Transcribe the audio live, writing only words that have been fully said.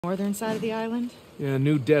Northern side of the island? Yeah,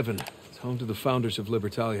 New Devon. It's home to the founders of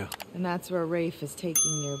Libertalia. And that's where Rafe is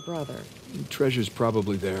taking your brother. The treasure's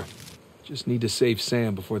probably there. Just need to save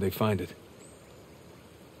Sam before they find it.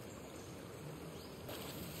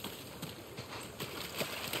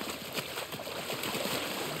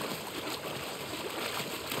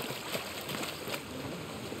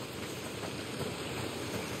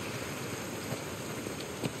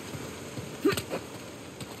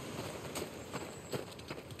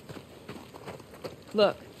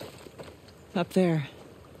 Look. Up there.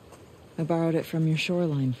 I borrowed it from your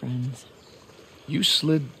shoreline friends. You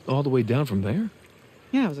slid all the way down from there?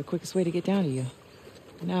 Yeah, it was the quickest way to get down to you.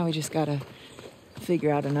 Now we just gotta figure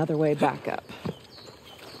out another way back up.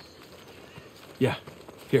 Yeah,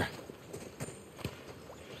 here.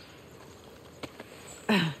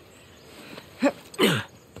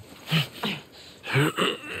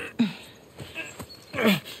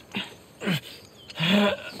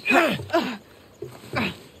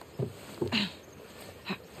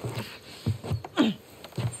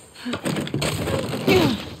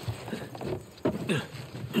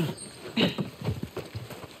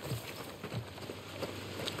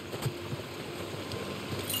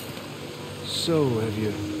 So, have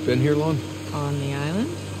you been here long? On the island?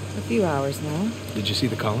 A few hours now. Did you see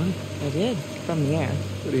the colony? I did, from the air.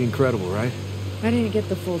 Pretty incredible, right? I didn't get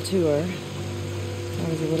the full tour. I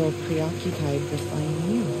was a little preoccupied with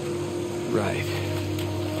finding you. Right.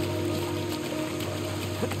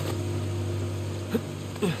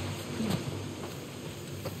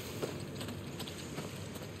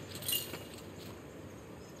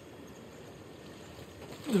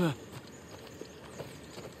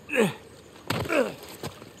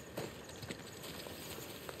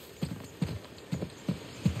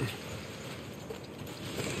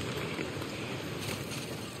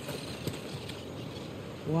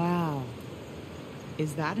 Wow.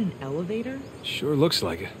 Is that an elevator? Sure looks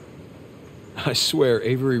like it. I swear,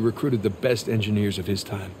 Avery recruited the best engineers of his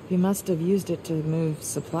time. He must have used it to move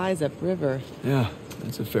supplies upriver. Yeah,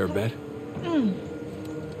 that's a fair bet.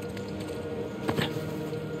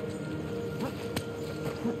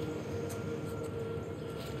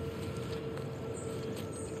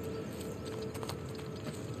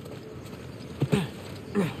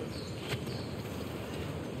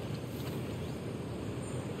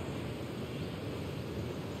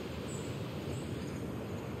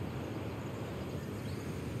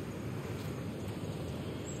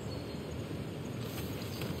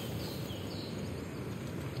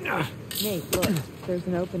 Nate, look. There's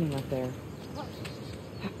an opening up there.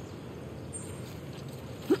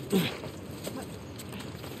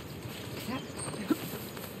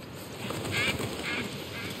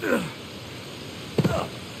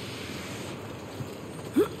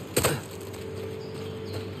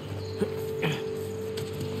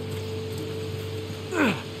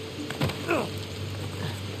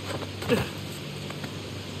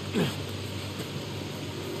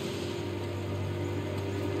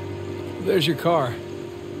 There's your car.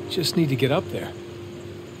 Just need to get up there.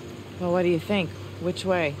 Well, what do you think? Which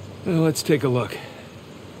way? Well, let's take a look.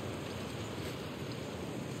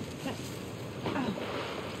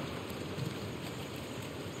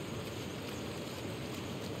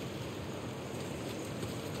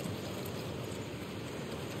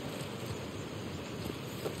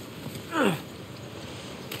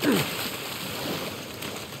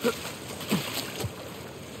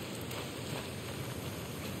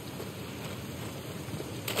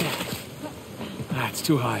 It's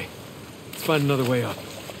too high. Let's find another way up.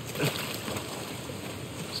 There's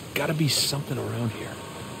gotta be something around here.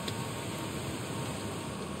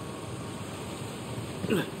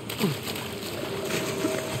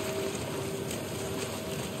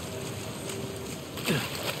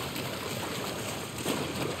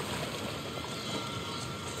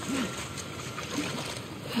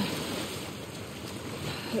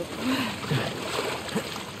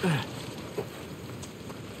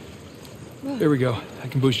 There we go. I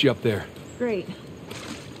can boost you up there. Great.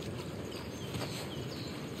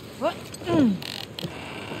 What?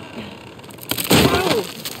 Whoa!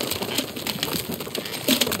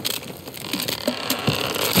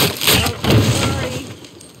 Sorry.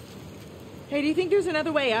 Hey, do you think there's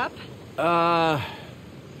another way up?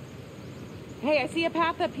 Hey, I see a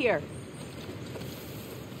path up here.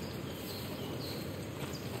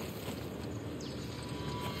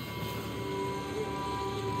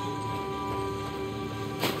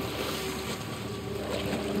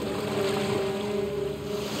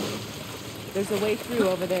 There's a way through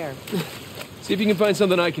over there. See if you can find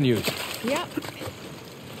something I can use. Yep.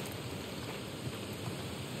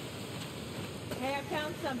 Hey, I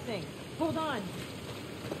found something. Hold on.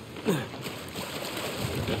 Look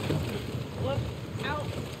out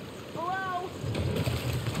below!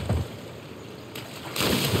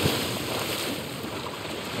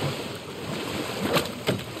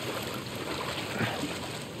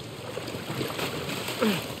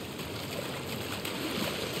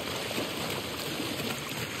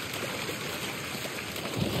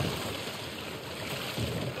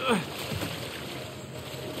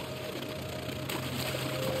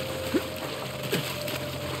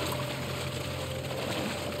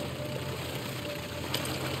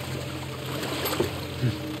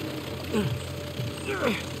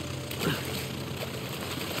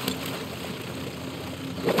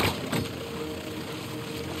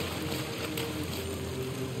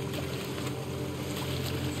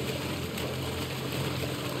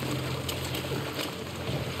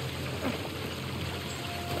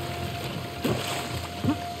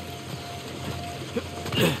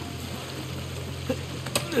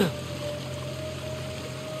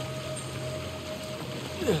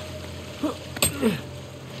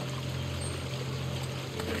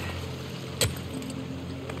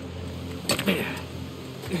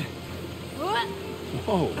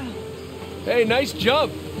 Whoa. Hey, nice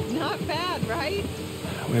jump. Not bad, right?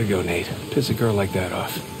 Way to go, Nate. Piss a girl like that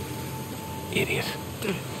off. Idiot.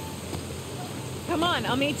 Come on,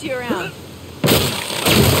 I'll meet you around.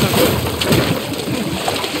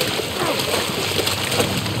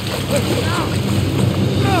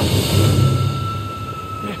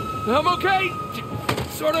 I'm okay.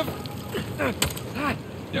 Sort of.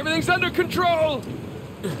 Everything's under control.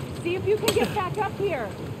 See if you can get back up here.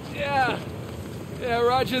 Yeah. Yeah,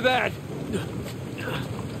 roger that.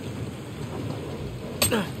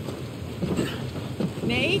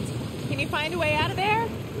 Nate, can you find a way out of there?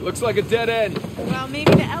 It looks like a dead end. Well,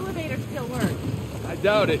 maybe the elevator still works. I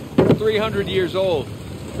doubt it. 300 years old.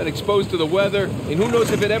 Been exposed to the weather, and who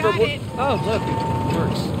knows if it ever Got it. Oh, look, it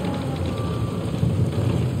works.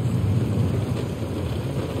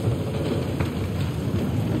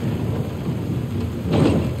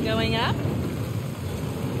 Going up?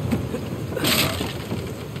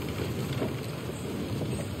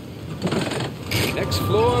 Next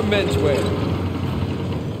floor, menswear.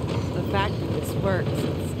 The fact that this works,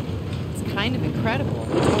 it's kind of incredible.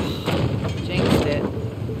 Oh, jinxed it.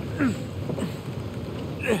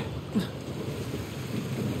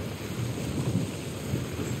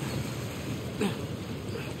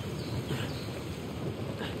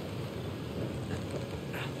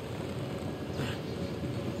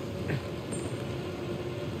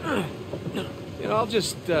 You know, I'll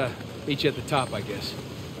just meet you at the top, I guess.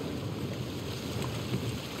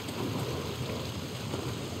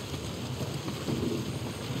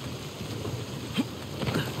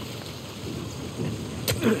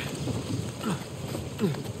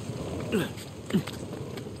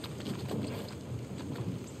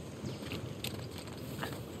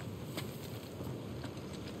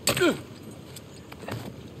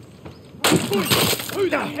 Who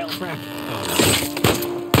the hell? Crap.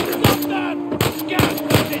 Stop that!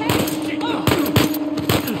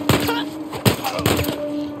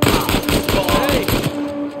 Hey!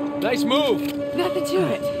 Nice move. Nothing to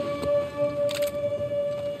it.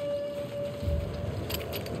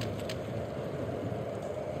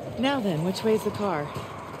 Now then, which way's the car?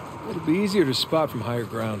 It'll be easier to spot from higher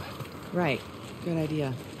ground. Right. Good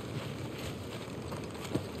idea.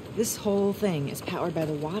 This whole thing is powered by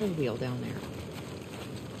the water wheel down there.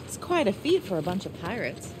 It's quite a feat for a bunch of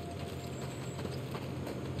pirates.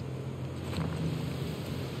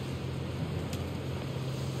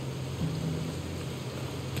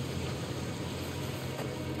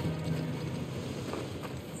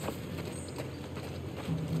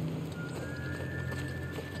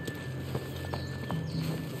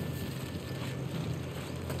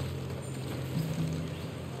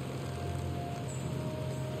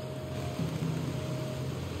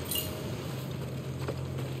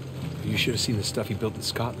 You should have seen the stuff he built in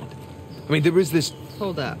Scotland. I mean, there was this...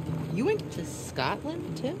 Hold up. You went to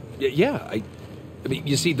Scotland, too? Yeah, I mean,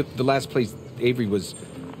 you see, the last place Avery was...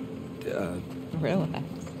 Relax.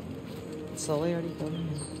 Slowly already building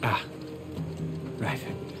it. Ah. Right.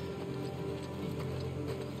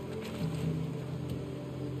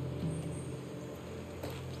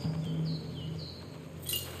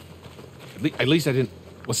 At least I didn't...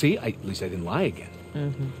 Well, see, at least I didn't lie again.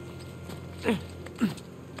 Mm-hmm.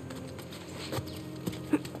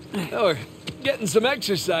 Oh, we're getting some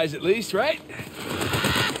exercise at least, right?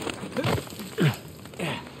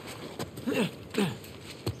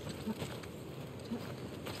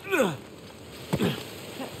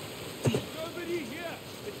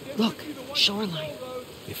 Look, shoreline.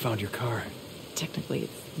 They found your car. technically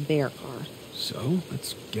it's their car. So,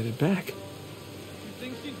 let's get it back. You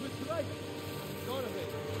think she's with Drake? Gotta be.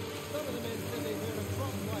 Some of the men said they heard a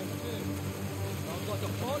drop twice too. Sounds like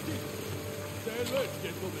a party. Stay alert,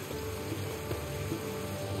 gentlemen.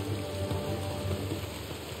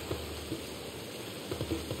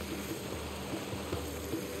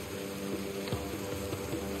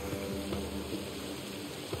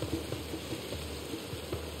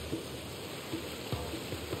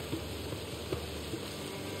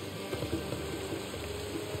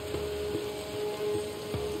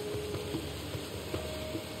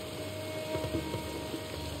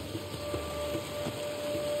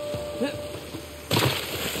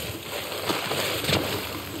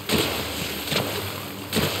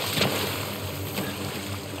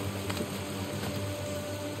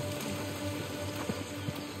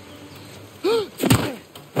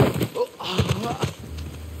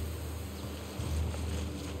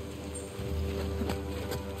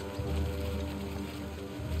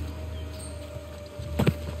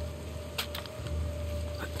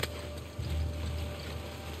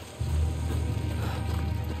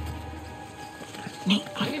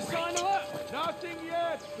 Any sign of her? Nothing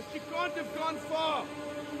yet, but she can't have gone far.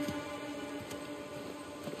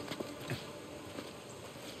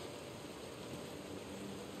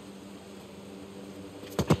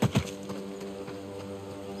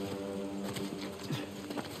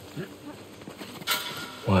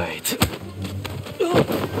 Wait.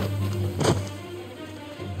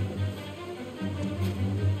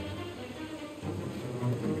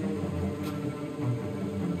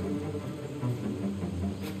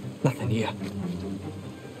 Nothing here.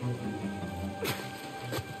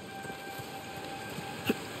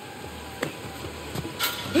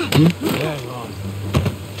 Hang on.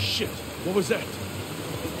 Shit, what was that?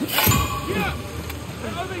 Yeah!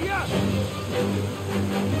 Over here!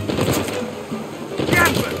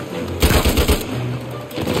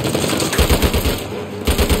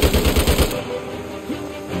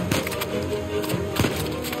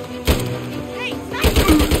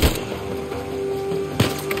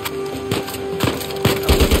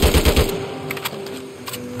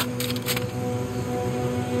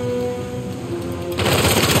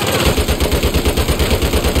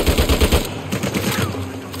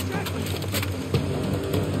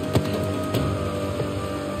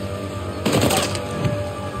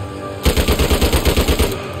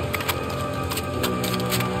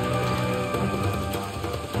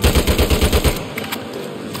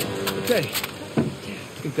 Okay. I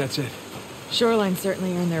think that's it. Shoreline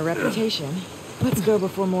certainly earned their reputation. Let's go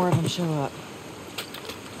before more of them show up.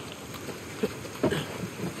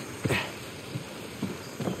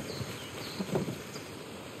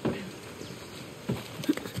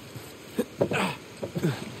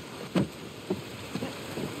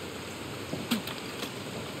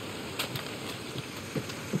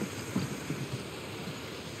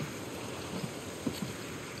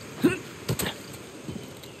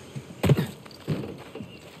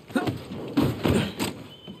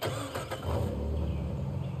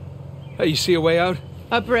 Hey, you see a way out?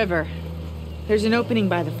 Upriver. There's an opening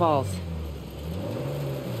by the falls.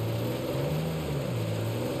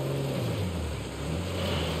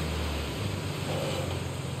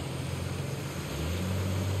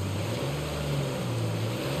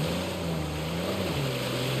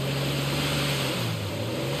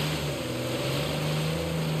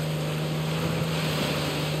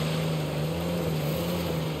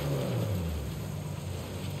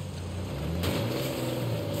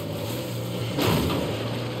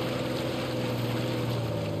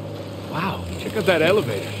 Wow, check out that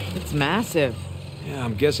elevator. It's massive. Yeah,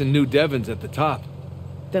 I'm guessing New Devon's at the top.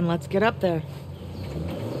 Then let's get up there.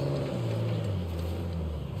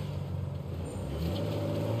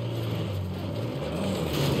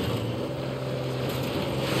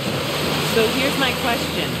 So here's my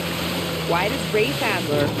question. Why does Rafe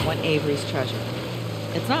Adler want Avery's treasure?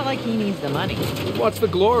 It's not like he needs the money. He wants the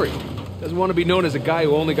glory. Doesn't want to be known as a guy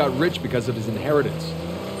who only got rich because of his inheritance.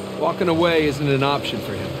 Walking away isn't an option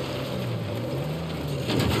for him.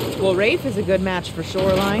 Well, Rafe is a good match for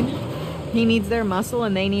Shoreline. He needs their muscle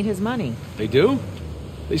and they need his money. They do?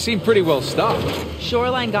 They seem pretty well stocked.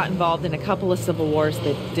 Shoreline got involved in a couple of civil wars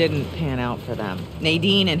that didn't pan out for them.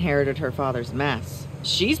 Nadine inherited her father's mess.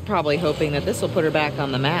 She's probably hoping that this will put her back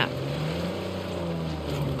on the map.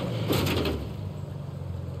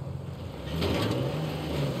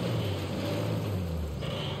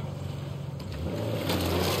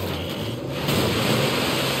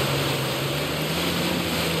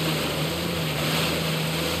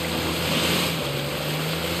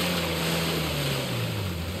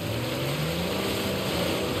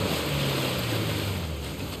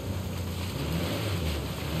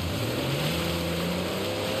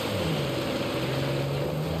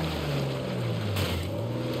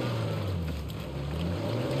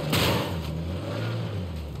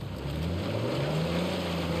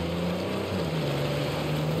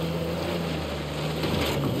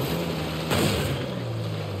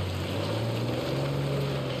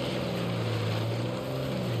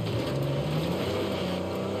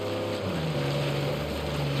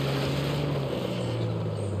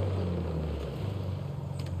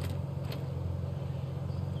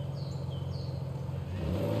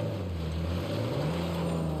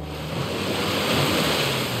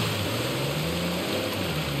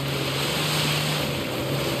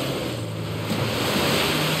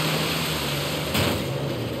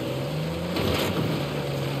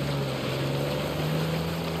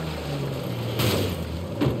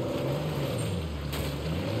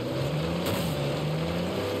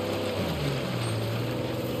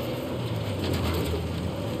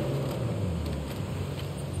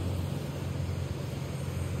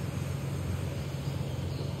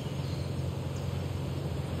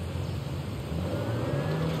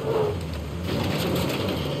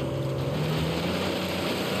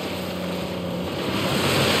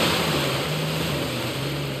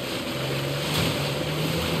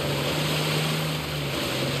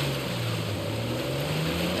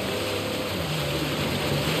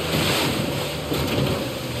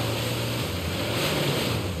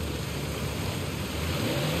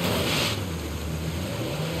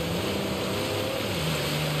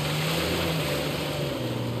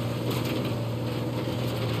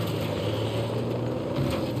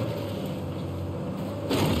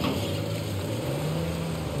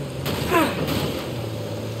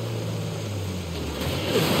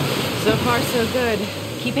 So far, so good.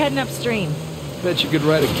 Keep heading upstream. Bet you could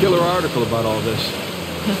write a killer article about all this.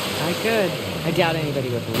 I could. I doubt anybody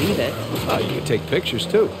would believe it. Oh, you could take pictures,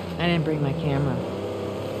 too. I didn't bring my camera.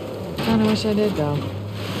 Kinda wish I did, though.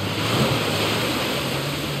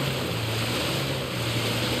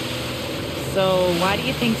 So, why do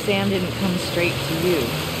you think Sam didn't come straight to you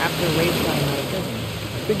after Rafe got him out of prison?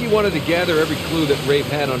 I think he wanted to gather every clue that Rafe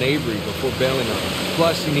had on Avery before bailing on him.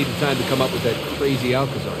 Plus, he needed time to come up with that crazy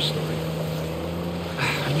Alcazar story.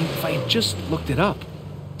 I mean, if I had just looked it up.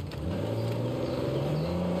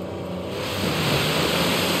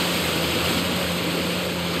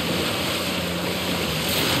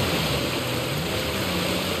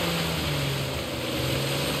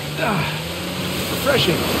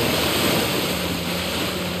 Refreshing.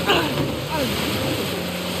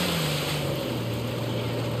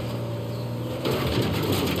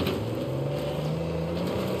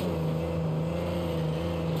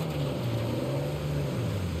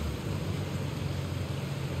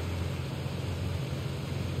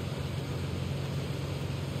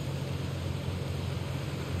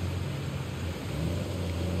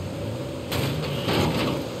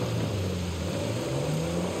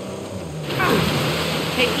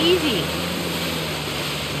 Hey, easy.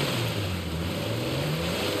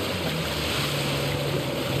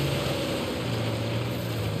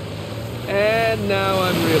 And now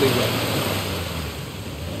I'm really wet.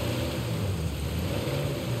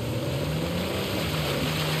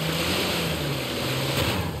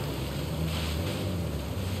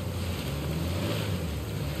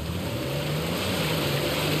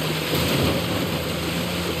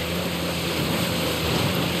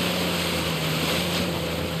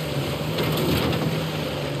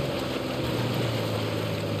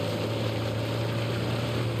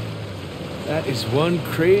 That is one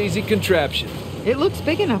crazy contraption. It looks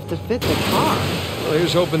big enough to fit the car. Well,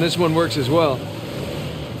 here's hoping this one works as well.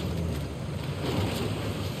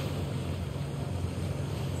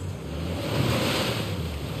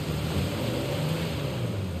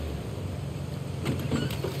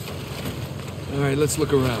 All right, let's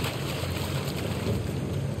look around.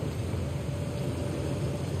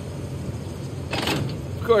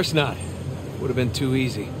 Of course not. Would have been too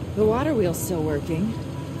easy. The water wheel's still working.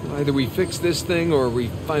 Either we fix this thing or we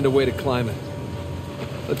find a way to climb it.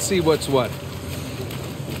 Let's see what's what.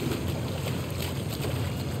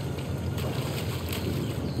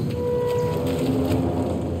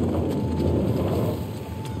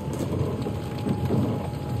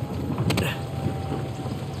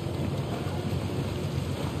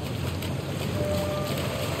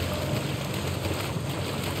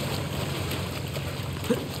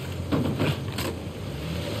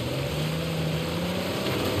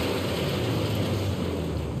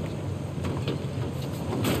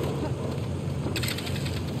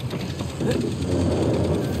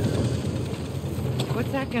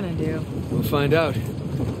 What's that gonna do? We'll find out.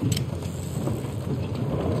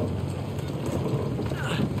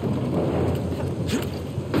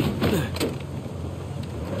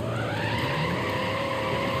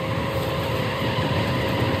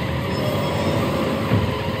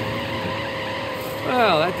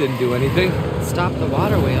 Well, that didn't do anything. Stop the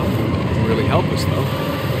water wheel. Didn't really help us, though.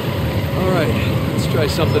 All right, let's try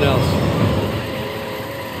something else.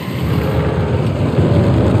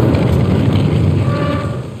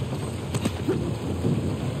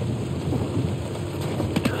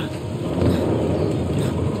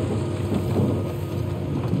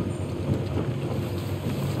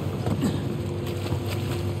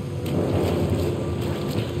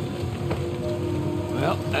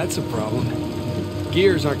 Well, that's a problem.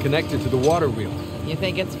 Gears aren't connected to the water wheel. You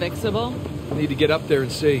think it's fixable? Need to get up there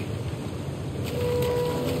and see.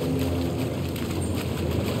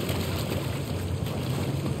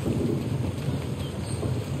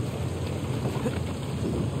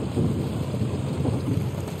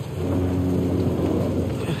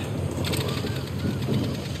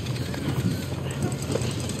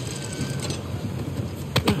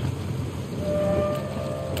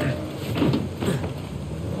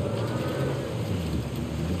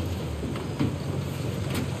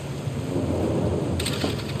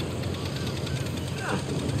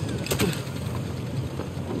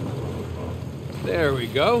 There we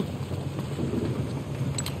go.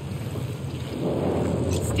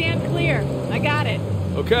 Stand clear. I got it.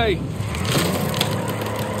 Okay.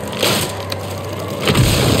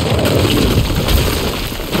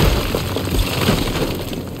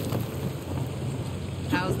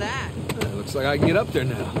 How's that? Looks like I can get up there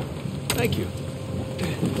now. Thank you.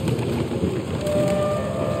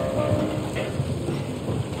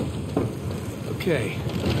 Okay.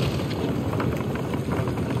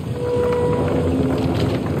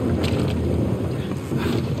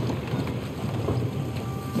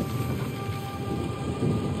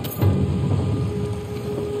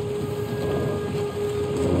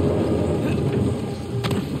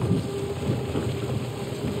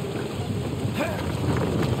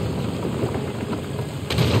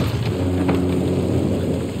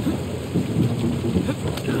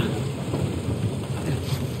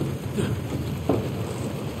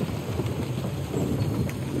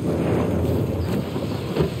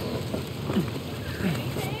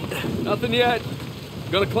 Nothing yet.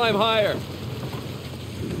 Gonna climb higher.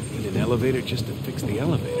 Need an elevator just to fix the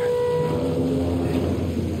elevator.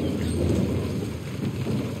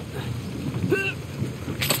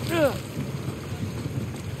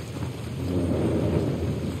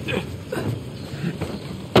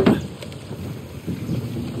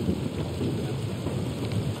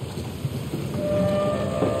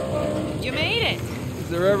 You made it! Is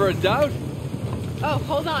there ever a doubt? Oh,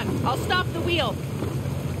 hold on. I'll stop the wheel.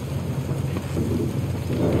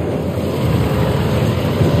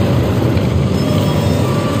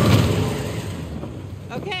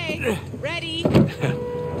 Okay, ready.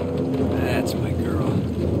 That's my girl.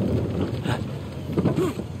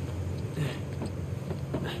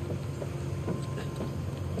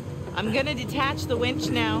 I'm gonna detach the winch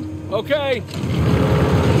now. Okay.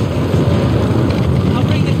 I'll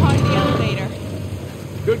bring the car to the elevator.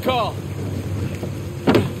 Good call.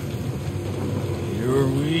 Here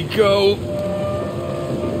we go.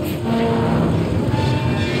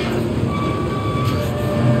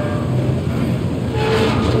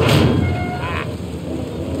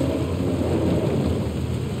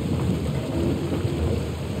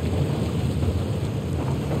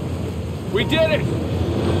 We did it!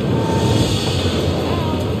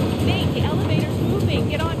 Nate, the elevator's moving.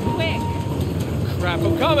 Get on quick. Crap,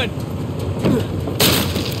 I'm coming!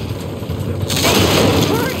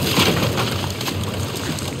 Hurry!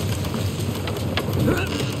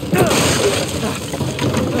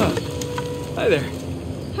 Hi there.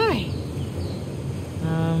 Hi.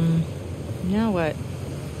 Now what?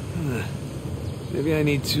 Maybe I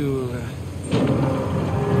need to,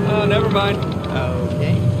 Oh, never mind.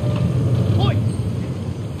 Okay. Oi!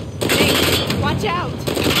 Nate, watch out!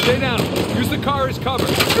 Stay down. Use the car as cover.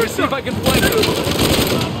 Let's see if I can flank through.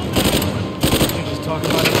 Can't just talk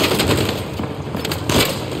about it.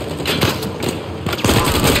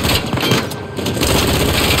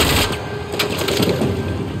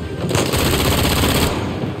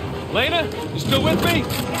 Lena, you still with me?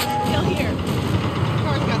 Yeah, still here.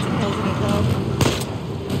 Car's got some holes in it, though.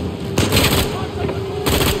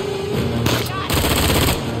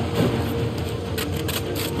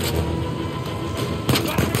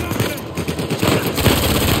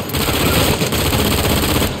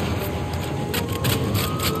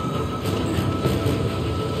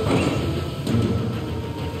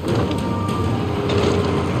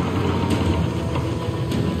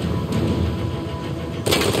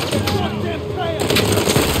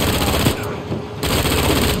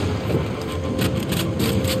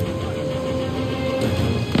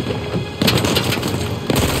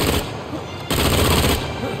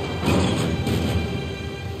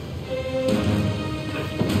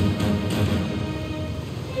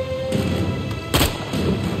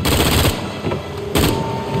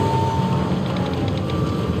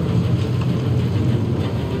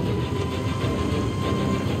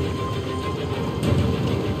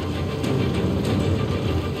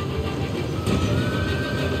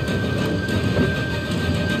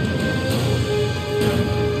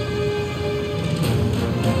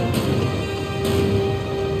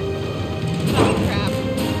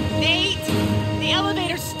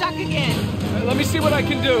 Let me see what I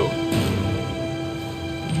can do.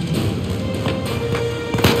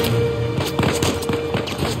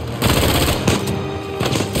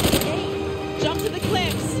 Jump to the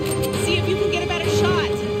cliffs. See if you can get a better shot.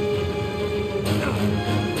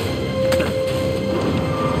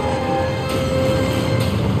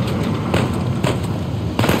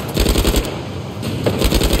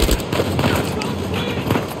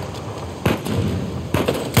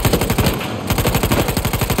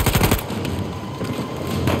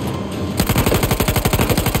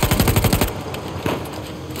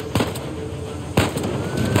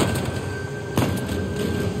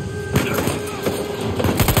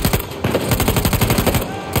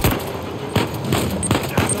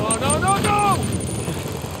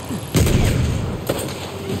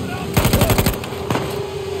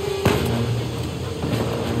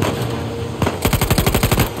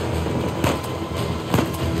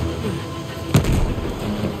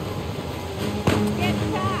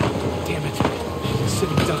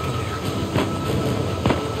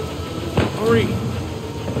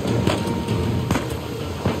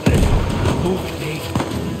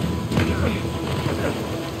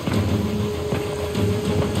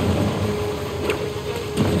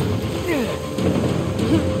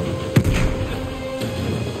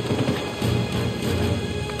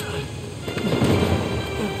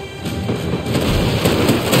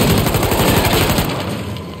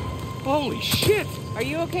 Are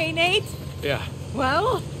you okay, Nate? Yeah.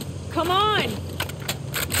 Well, come on.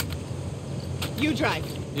 You drive.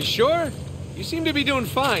 You sure? You seem to be doing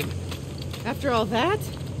fine. After all that,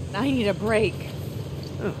 I need a break.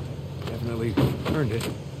 Oh, definitely earned it.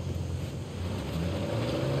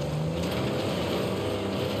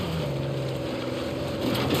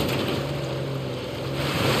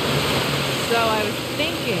 So I was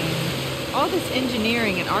thinking, all this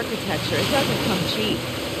engineering and architecture, it doesn't come cheap.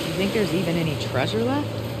 You think there's even any treasure left?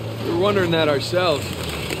 We're wondering that ourselves.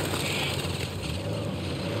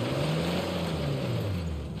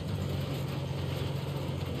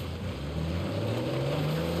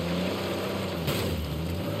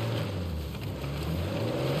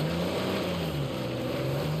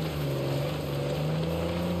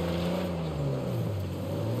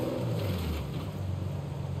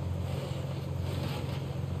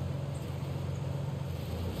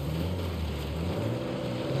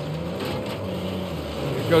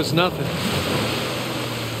 Goes nothing.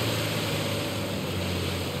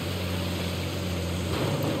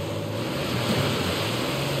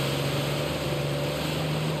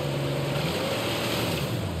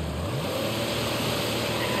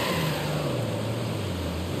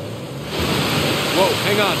 Whoa,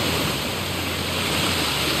 hang on.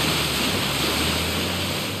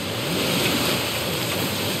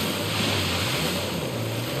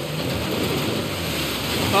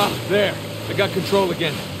 Ah, there. I got control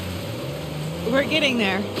again. We're getting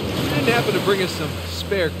there. You didn't happen to bring us some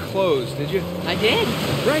spare clothes, did you? I did.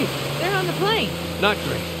 Great. They're on the plane. Not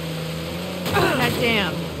great. God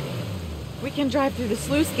damn. We can drive through the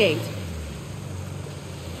sluice gate.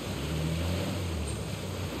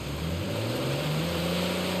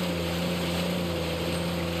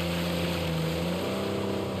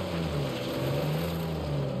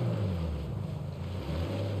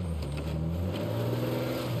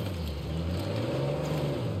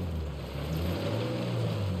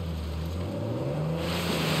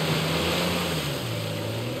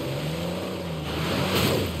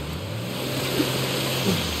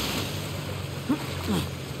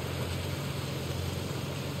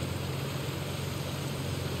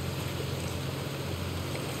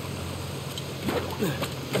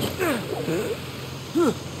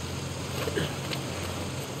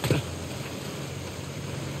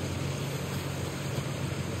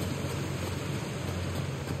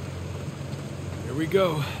 Here we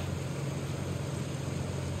go.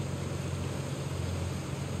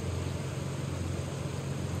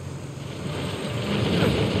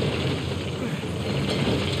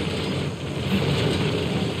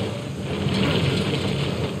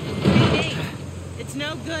 It's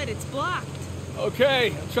no good. It's blocked.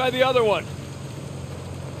 Okay, I'll try the other one.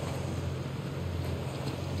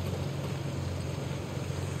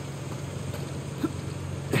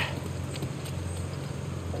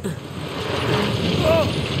 Oh!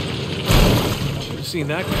 Should have seen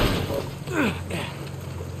that coming.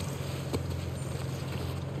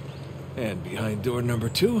 And behind door number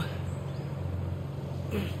 2.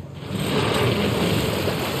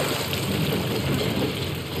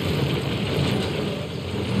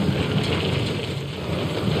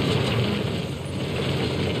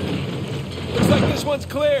 Looks like this one's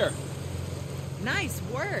clear. Nice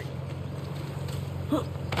work.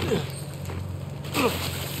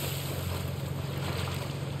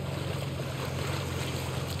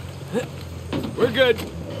 We're good.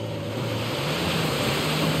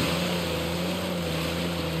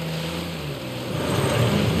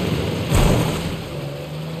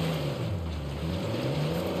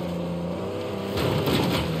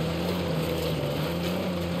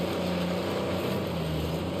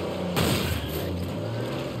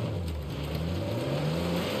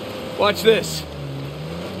 Watch this.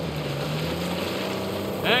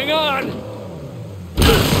 Hang on!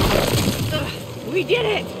 We did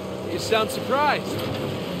it! You sound surprised.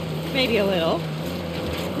 Maybe a little.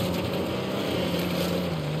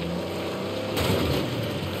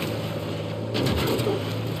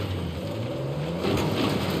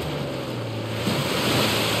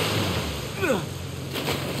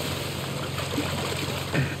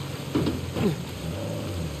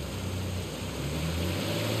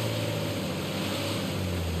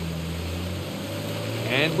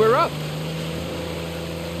 And we're up.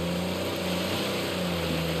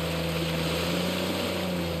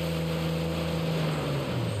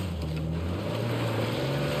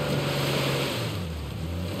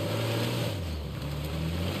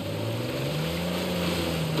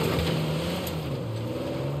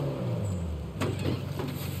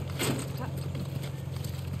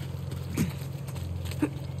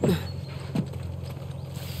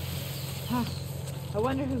 I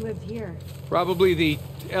wonder who lived here. Probably the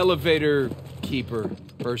elevator keeper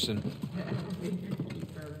person.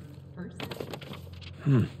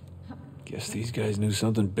 Guess these guys knew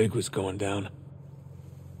something big was going down.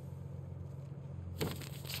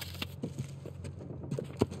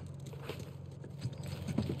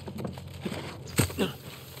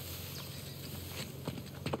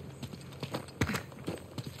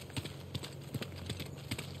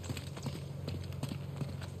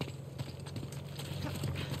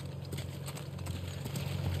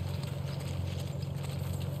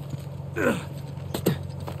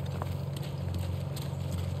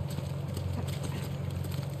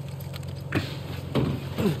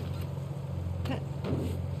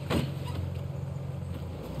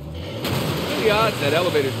 What are the odds that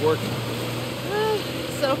elevator's working?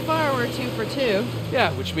 So far, we're 2 for 2.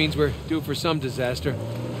 Yeah, which means we're due for some disaster.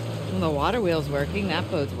 The water wheel's working. That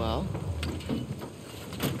bodes well.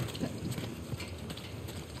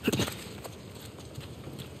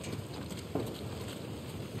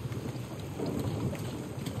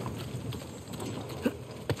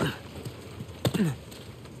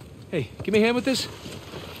 Hey, give me a hand with this.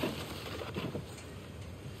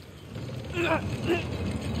 Ah,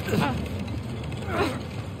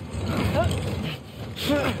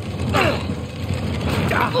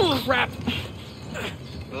 crap!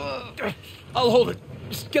 I'll hold it.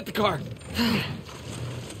 Just get the car.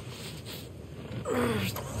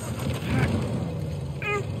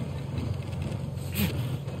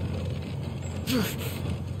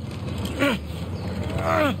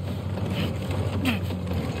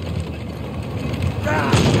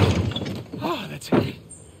 Oh, that's heavy.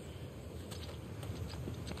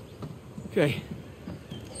 Okay.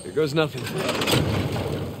 Here goes nothing.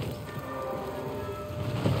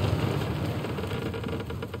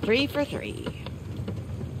 3 for 3.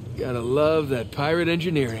 Gotta love that pirate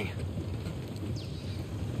engineering.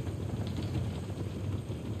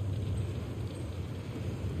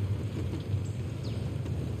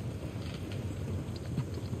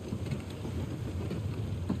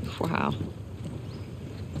 Wow.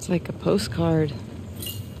 It's like a postcard.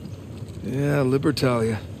 Yeah,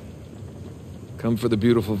 Libertalia. Come for the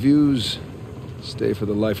beautiful views, stay for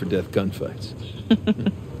the life or death gunfights.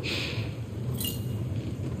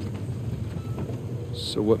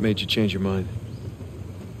 So what made you change your mind?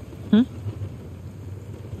 Hmm?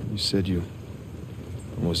 You said you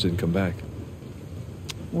almost didn't come back.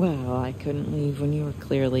 Well, I couldn't leave when you were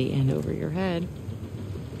clearly in over your head.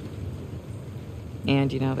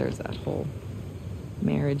 And, you know, there's that whole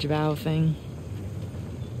marriage vow thing.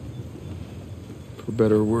 For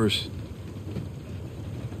better or worse.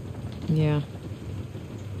 Yeah.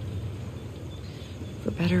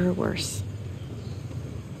 For better or worse.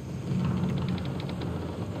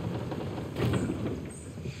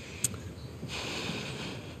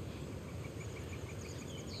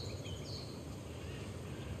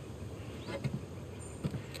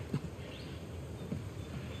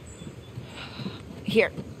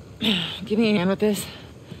 Here, give me a hand with this.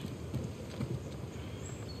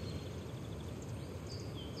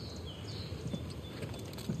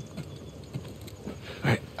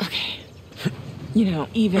 All right. Okay. You know,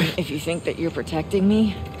 even if you think that you're protecting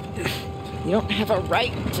me, you don't have a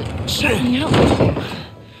right to shut me out.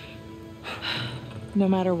 No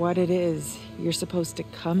matter what it is, you're supposed to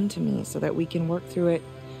come to me so that we can work through it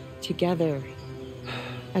together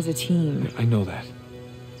as a team. I know that.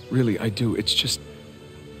 Really, I do. It's just...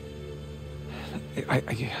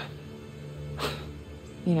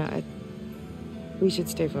 You know, we should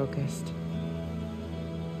stay focused.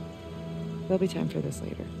 There'll be time for this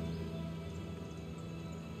later.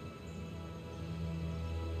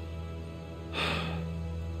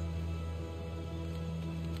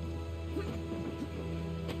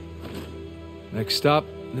 Next stop,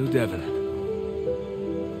 New Devon.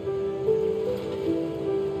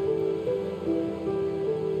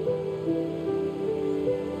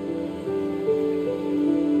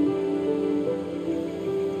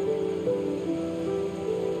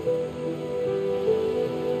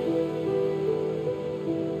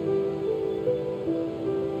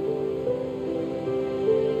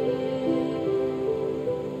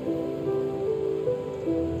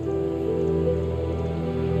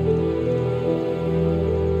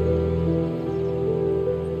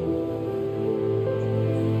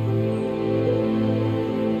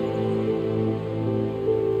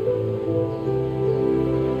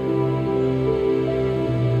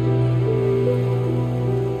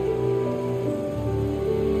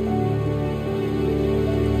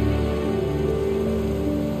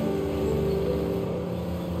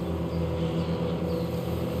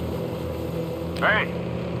 Hey,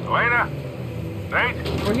 Elena? Nate?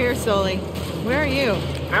 We're here, Sully. Where are you?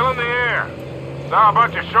 Still in the air. Saw a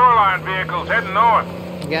bunch of shoreline vehicles heading north.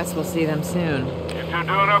 I guess we'll see them soon. You two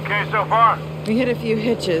doing okay so far? We hit a few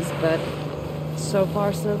hitches, but so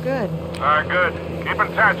far so good. Alright, good. Keep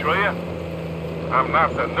in touch, will you? I'm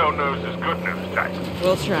not the no-news is good news type.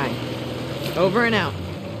 We'll try. Over and out.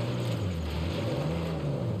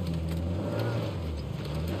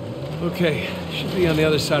 Okay, should be on the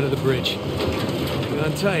other side of the bridge. Hang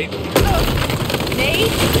on tight.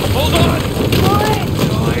 Nate? Hold on! What?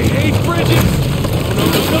 Oh, I hate bridges!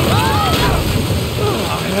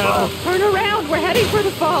 Oh, hell. Turn around! We're heading for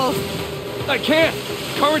the falls! I can't!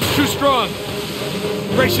 Current's too strong!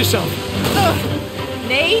 Brace yourself!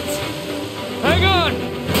 Nate? Hang on!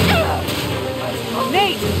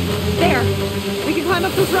 Nate! There! We can climb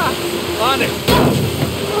up those rocks! On it!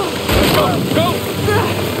 Go! Go!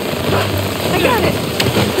 I got it!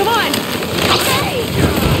 Come on!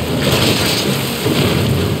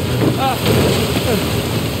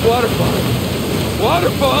 Waterfall!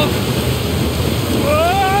 Waterfall!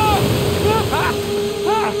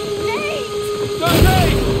 Nate! It's okay!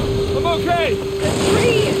 I'm okay! The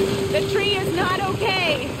tree! The tree is not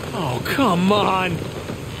okay! Oh, come on!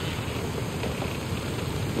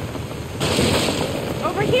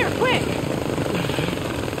 Over here, quick!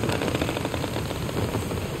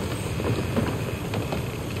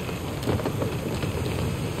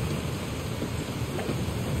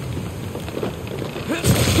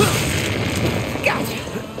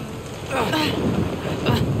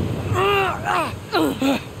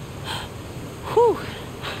 Whew.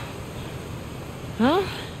 Huh?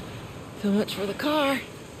 So much for the car.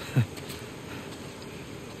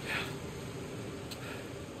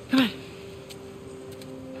 Come on.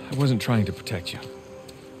 I wasn't trying to protect you.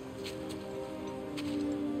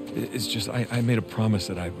 It's just, I made a promise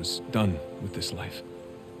that I was done with this life.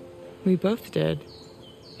 We both did.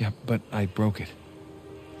 Yeah, but I broke it.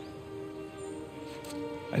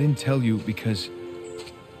 I didn't tell you because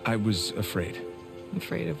I was afraid.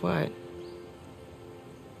 Afraid of what?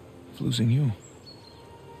 Of losing you.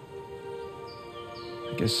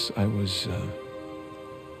 I guess I was,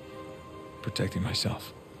 protecting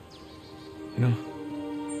myself. You know?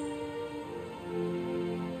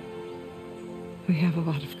 We have a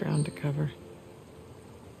lot of ground to cover.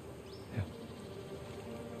 Yeah.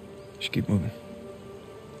 Should keep moving.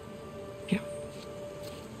 Yeah.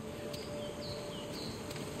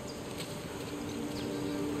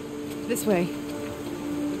 This way.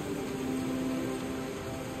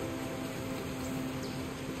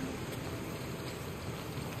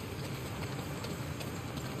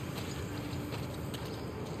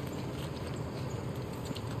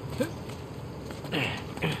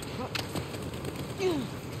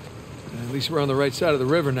 At least we're on the right side of the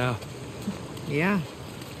river now. Yeah.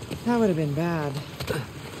 That would have been bad.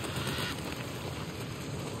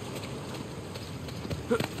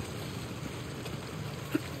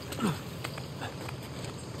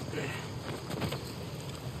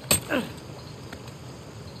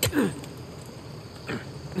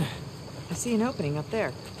 I see an opening up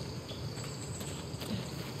there.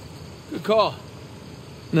 Good call.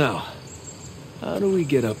 Now, how do we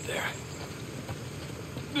get up there?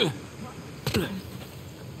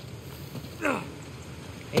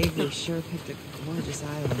 Avery sure picked a gorgeous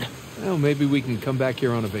island. Well, maybe we can come back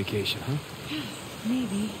here on a vacation, huh?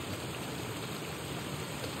 Maybe.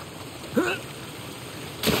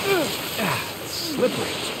 It's slippery.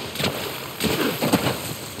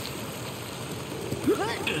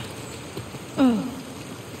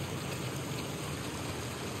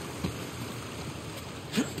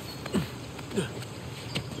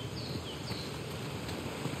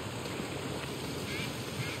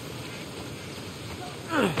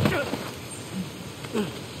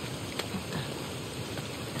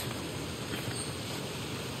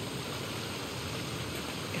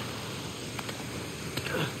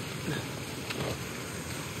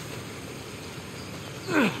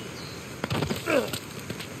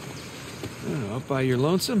 Up by your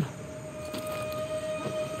lonesome?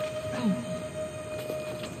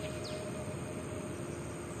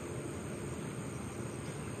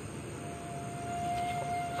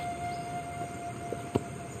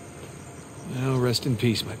 Now rest in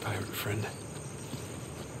peace, my pirate friend.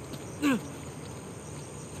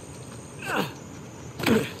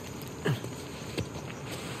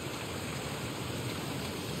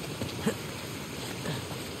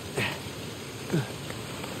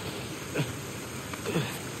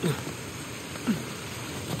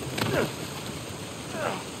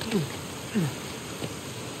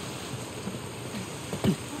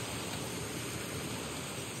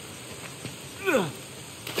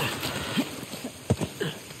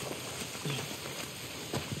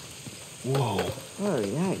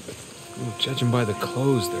 Well, judging by the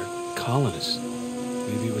clothes, they're colonists.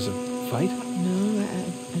 Maybe it was a fight? No,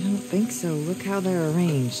 I don't think so. Look how they're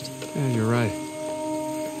arranged. Yeah, you're right.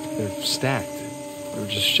 They're stacked. They were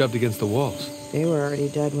just shoved against the walls. They were already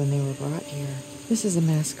dead when they were brought here. This is a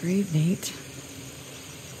mass grave, Nate.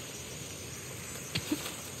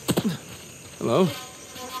 Hello?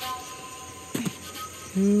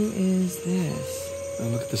 Who is this? Oh,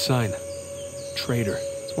 look at the sign. Traitor.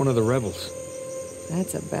 It's one of the rebels.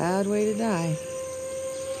 That's a bad way to die.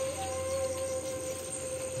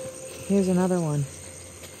 Here's another one.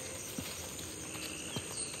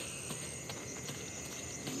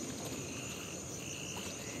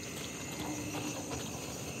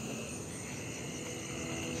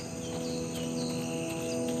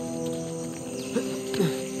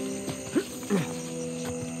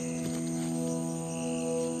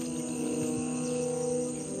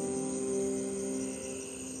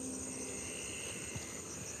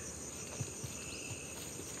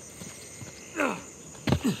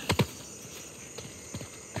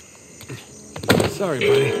 Sorry,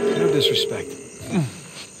 buddy. No disrespect.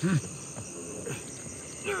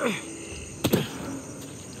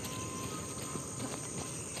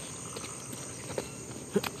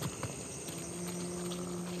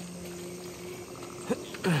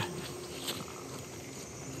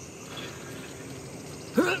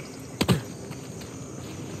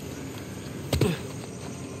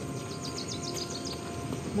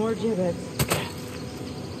 More gibbets.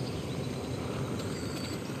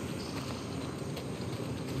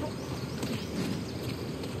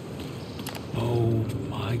 Oh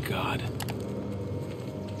my God.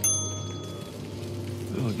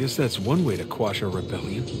 Well, I guess that's one way to quash a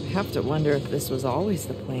rebellion. Have to wonder if this was always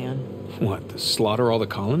the plan. What, to slaughter all the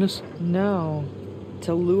colonists? No.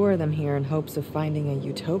 To lure them here in hopes of finding a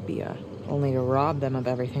utopia, only to rob them of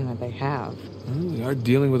everything that they have. Well, we are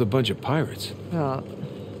dealing with a bunch of pirates. Well,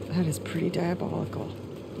 that is pretty diabolical,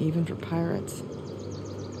 even for pirates.